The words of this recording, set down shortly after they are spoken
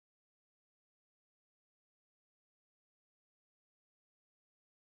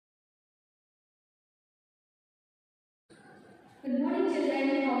Good morning,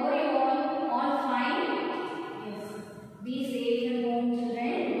 children. How are you all? All fine? Yes. Be safe and home,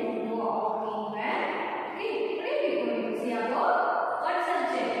 children. Don't go out anywhere. Okay. Today we are going to see about what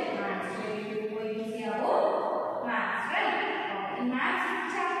subject? Maths. Today we are going to see about maths, right? In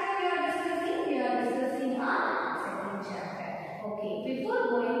maths chapter we are discussing our second chapter. Okay. Before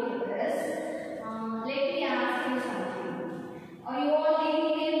going to this, let me ask you something. Are you all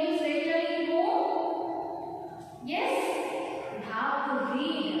taking tables regularly home? Yes. Have to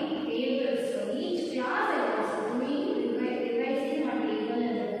read tables. So each class is also doing revising on table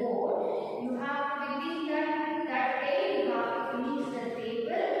and the code. You have to within that day you have to finish the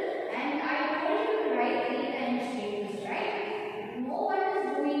table, and I told you to write 3 times tables, right? No one is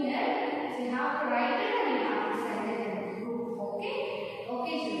doing it, so you have to write it and you have to send it in the group. Okay?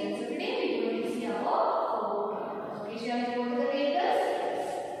 Okay, children. So today we are going to see about 4. Okay, shall we go to the tables?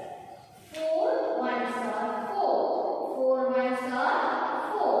 4 ones are 4. 4 ones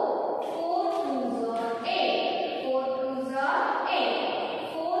are 4. 4 twos are 8. 4 twos are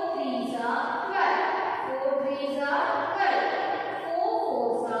 8. 4 threes are 12. 4 threes are 12. 4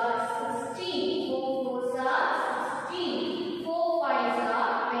 fours are 16. 4 fours are 16. 4 fives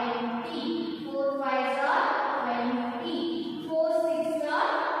are 20. 4 fives are 20. 4 sixes are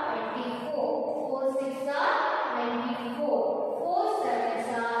 24. 4 sixes are 24. 4 sevens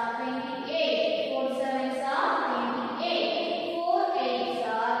are 28. 4 sevens are 28. 4 eights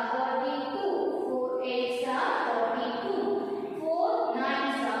are 32. 4 eights are 32. 4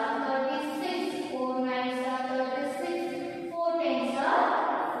 nines are 36. 4 nines are 36. 4 tens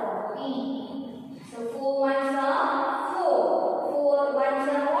are 14. So 4 ones are 4. 4 ones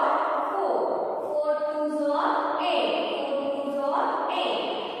are what? 4. 4 twos are 8. 4 twos are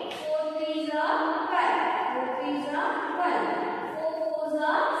 8. 4 threes are 12. 4 threes are 12. 4 fours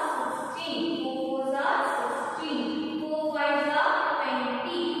are 16. 4 fours are 16. 4 fives are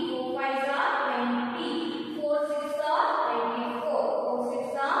 20. 4 fives are 20. 4 sixes are 24. 4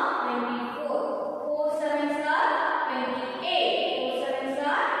 sixes are 24. 4 sevens are 28. 4 sevens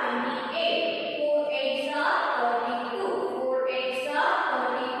are 28. 4 eights are 32. 4 eights are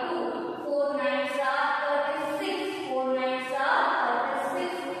 32. 4 nines are 36. 4 nines are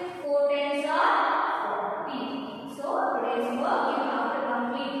 36. 4 tens are 40. So today's work you have to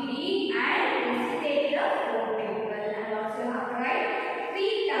complete and recitate the 4 table, and also you have to write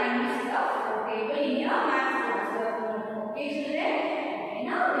 3 times the 4 table in your math class. Okay, children? Okay,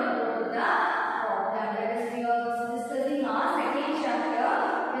 now we go to the problem. That is, we are discussing our second chapter,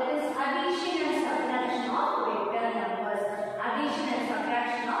 that is addition and subtraction of vector numbers. Addition and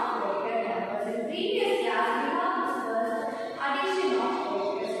subtraction of vector numbers. In previous class we have discussed addition of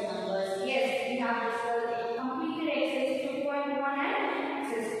vector numbers. Yes, we have discussed completed exercise 2.1 and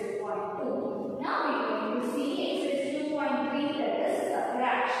exercise 2.2. Now we are going to see exercise 2.3, that is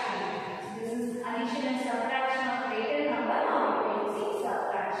subtraction. So this is addition and subtraction of vector number. Now we are going to see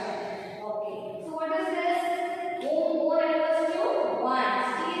subtraction. Okay. So what is this? O refers to ones,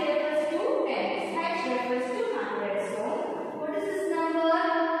 T refers to tens, H refers to hundreds. So what is this number?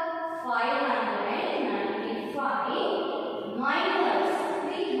 595 minus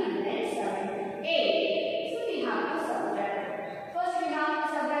 378. So we have to subtract. First we have to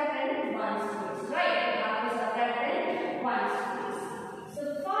subtract in ones place, right? We have to subtract in ones place. So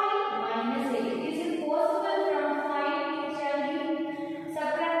 5 minus 8. Is it possible from 5 shall we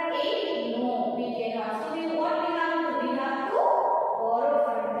subtract 8? No, we cannot. So what we have to do? We have to borrow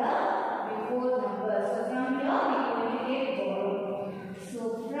from the before number. So from here we are going to get borrow. So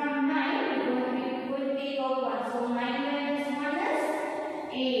from 9 we will take out 1. So 9 minus 1 is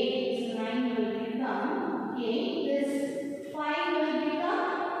 8. So 9 will become 8. This 5 will become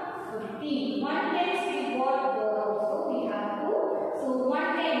 15. 1 tens we got borrow. So we have to. So 1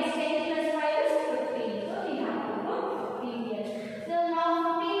 tens 10 plus 5 is 15. So we have to put 15 here. So now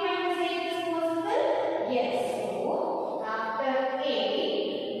 15 minus 8 is possible? Yes. So after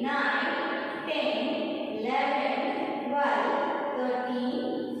 8, 9, 10, 11, 12,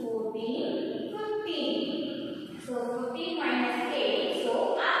 13, 14, 15. So 15 minus 8. So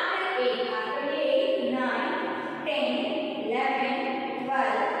after 8, 9, 10, 11,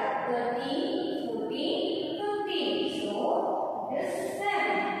 12, 13, 14, 15. So this is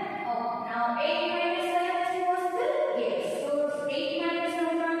 7. Oh, now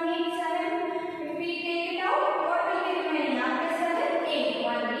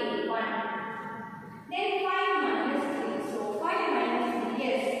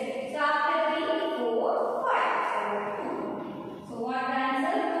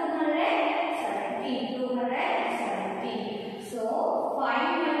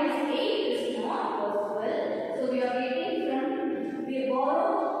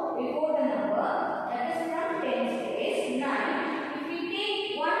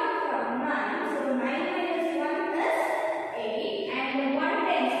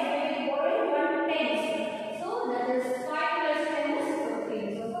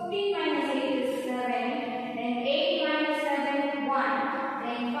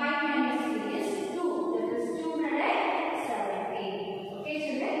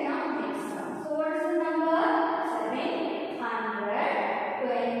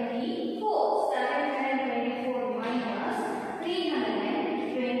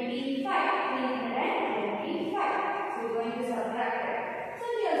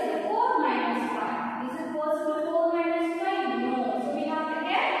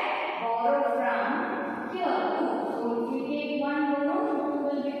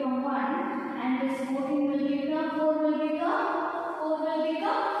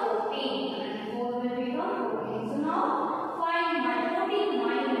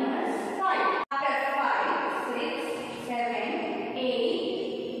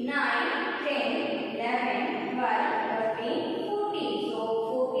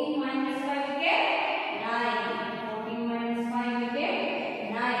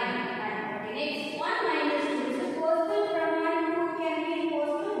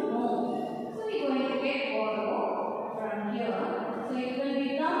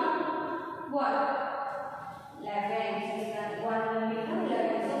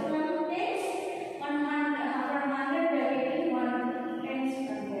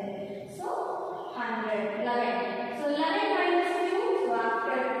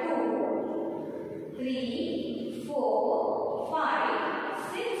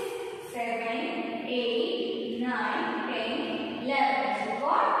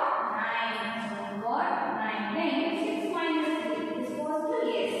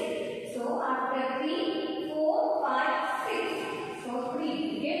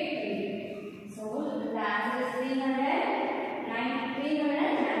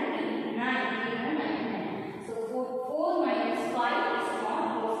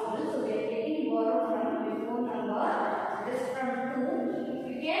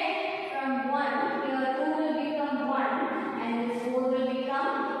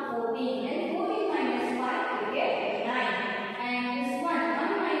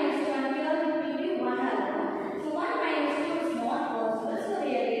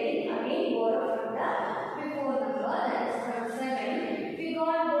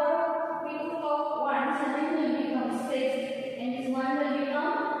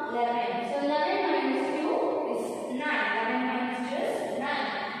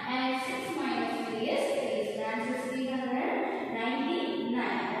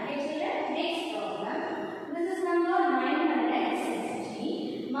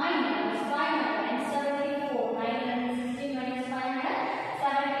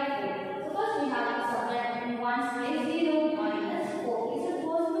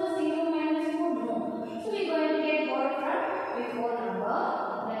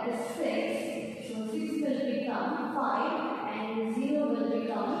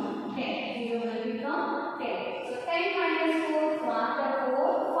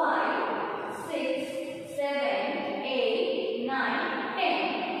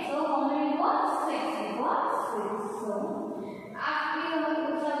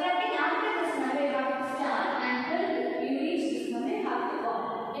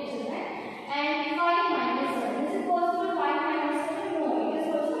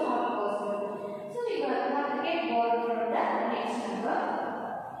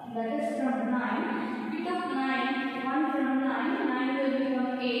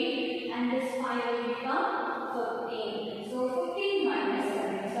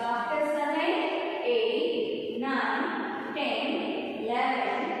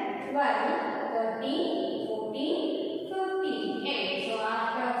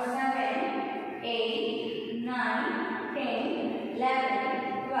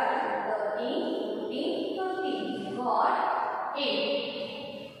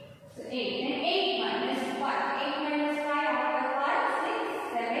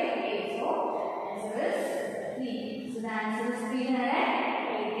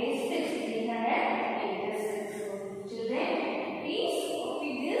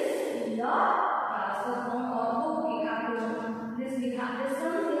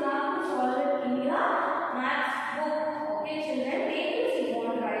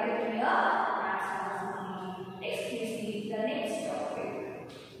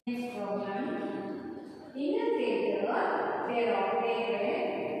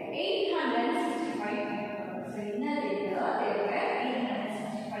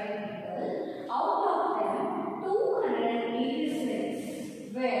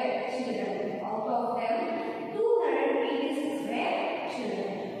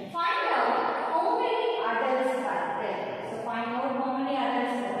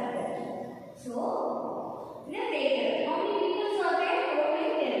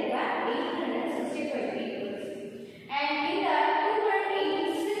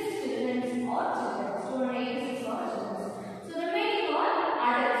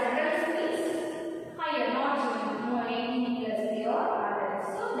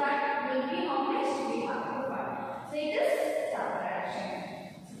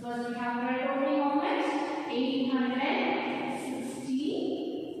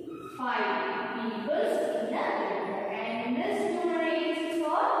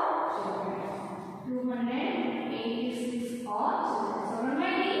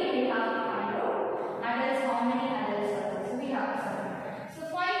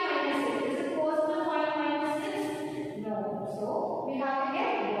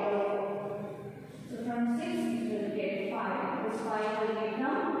will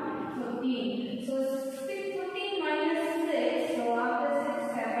become 15. So 15 minus 6. So after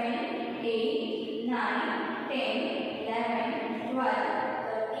 6, 7, 8, 9, 10, 11,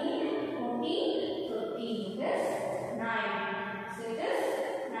 12, 13, 14, 15. This 9. So it is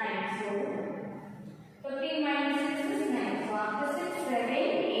 9. So 15 minus 6 is 9. So after 6, 7,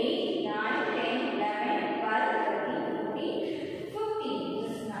 8, 9, 10, 11, 12, 13, 14, 15.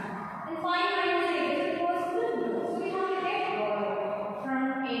 This is 9. And 5 minus 8, is it possible? No. So we have to take from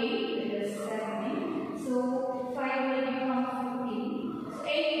 8 it is 7. So 5 will become 15. So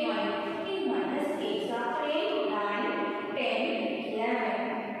 8 minus 15 minus 8. So after 8, 9, 10,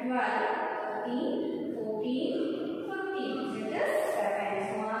 11, 12, 13, 14, 15. So it is 7.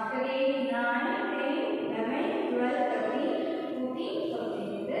 So after 8, 9, 10, 11, 12, 13, 14,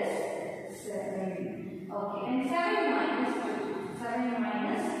 15. It is 7. Okay. And 7 minus 2. 7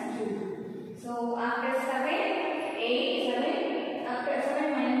 minus 2. So after 7, 8, 7. After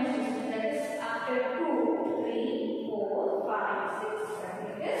 7 minus 2. That is after 2, 3, 4, 5, 6,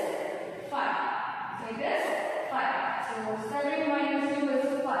 7. It is 5. So it is 5. So 7 minus 2 is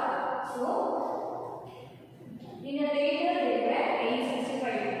 5. So in a later there were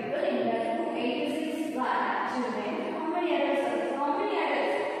 865 people. In that 286 were children. How many adults are there? How many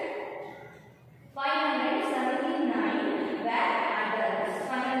adults? 579 were adults.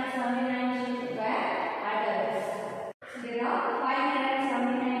 579 children were adults. So there are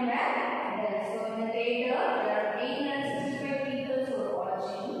 579 were adults. So in the later there are 865 people who are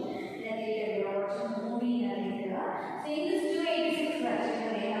watching. In the later they are watching movie in the later. So in this 286 were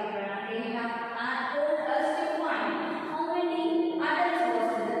children they have told us to find how many adults was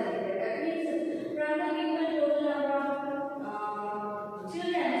in the later. That means from the people total number of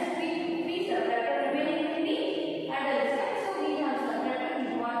children we subtracted remaining to be adults. Right? So we have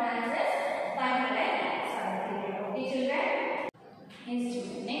subtracted what answer 570. Okay children?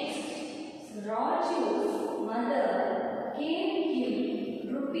 Next. So Raju's mother gave him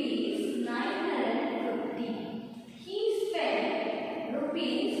rupees 950. He spent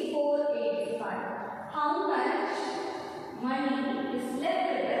rupees 485. How much money is left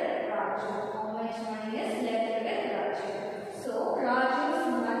with Raju? How much money is left with Raju? So Raju's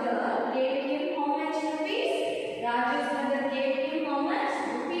mother gave him how much rupees? Raju's mother gave him how much?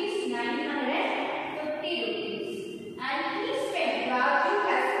 Rupees 950 rupees. And he spent, Raju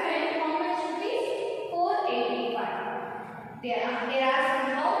has spent how much rupees? 485. They are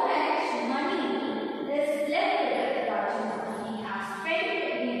asking how much money is left with Raju. He has spent,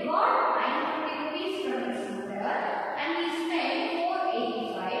 he got 950 rupees from his mother and he spent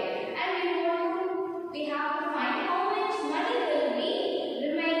 485 and we have to find how much money will be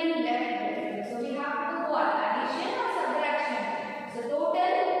remaining left with him. So we have to do what? Addition or subtraction? So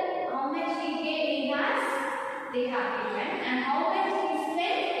total, how much he has, they have given, and how much he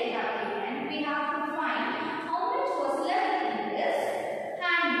spent, they have given. We have to find how much was left in this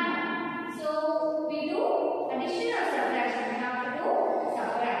hand now. So we do addition or subtraction? We have to do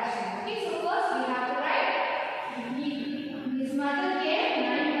subtraction. Okay, so first we have to write his mother gave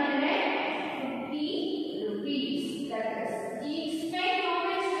 950 rupees. That is, he spent how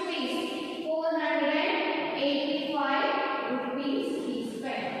much rupees? 485 rupees he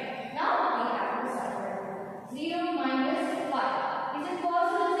spent. Now we have to subtract. 0 minus 5. Is it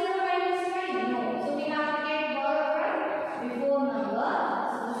possible 0 minus 5? No. So we have to get borrow from before number.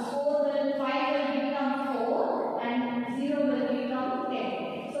 So this 5 will become 4 and 0 will become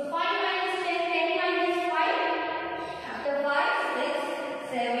 10. So 5 minus 10, 10 minus 5. After 5,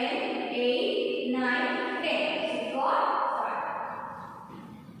 6, 7, 8, 9, 10. So we got 5.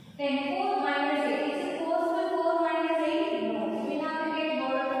 Then 4 minus 8. Is it possible 4 minus 8? No. So we have to get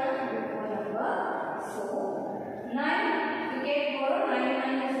borrow from before number. So 9, we get borrow 9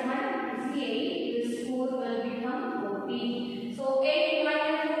 minus 1 is 8. This 4 will become 14. So 8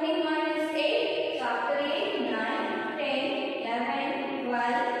 minus 14 minus 8. So after 8, 9, 10, 11,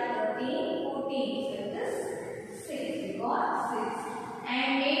 12, 13, 14. So this 6. We got 6.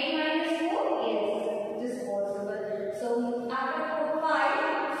 And 8 minus 4? Yes, it is possible. So after 4,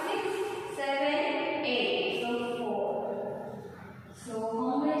 5, 6, 7, 8. So 4. So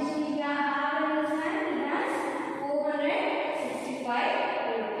how much we have in this hand? It has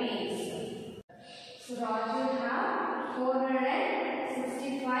 465 rupees. So Raju have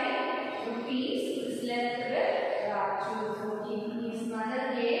 465 rupees is left with Raju. So his mother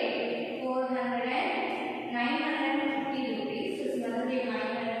gave 950 rupees. His mother gave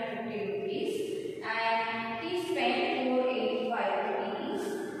 950 rupees and he spent 485 rupees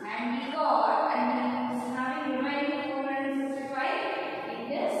and he got, and he is having remaining 465. In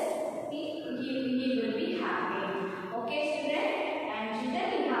this he will be happy. Okay children?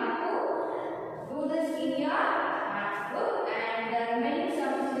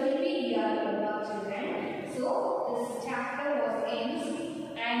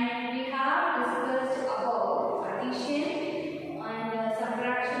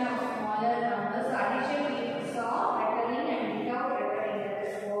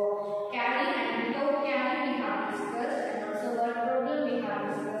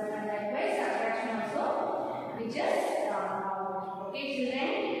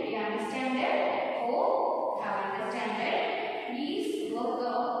 have understood. Please work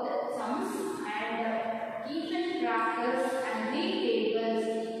out the sums and keep in practice and read tables.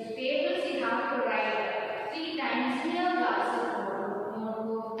 Tables you have to write 3 times in your class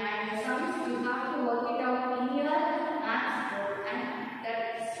notebook, and the sums you have to work it out in your maths book, and that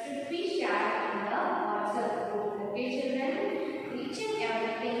should be shared in the WhatsApp group. Okay, children? Each and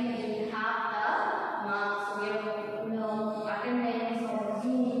everything will have the marks. So your attendance or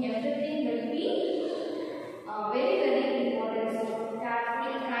Zoom, everything will be very important. So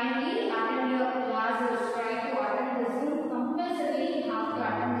kindly attend your classes. Try to attend the Zoom. Compulsorily you have to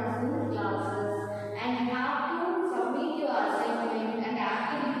attend the Zoom classes, and you have to submit your assignment and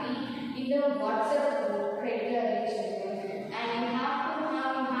activity in the WhatsApp group regularly, children. And you have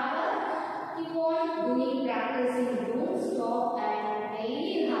keep on doing practicing. Don't stop, and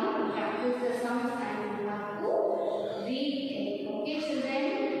daily you have to practice the sums, and you have to read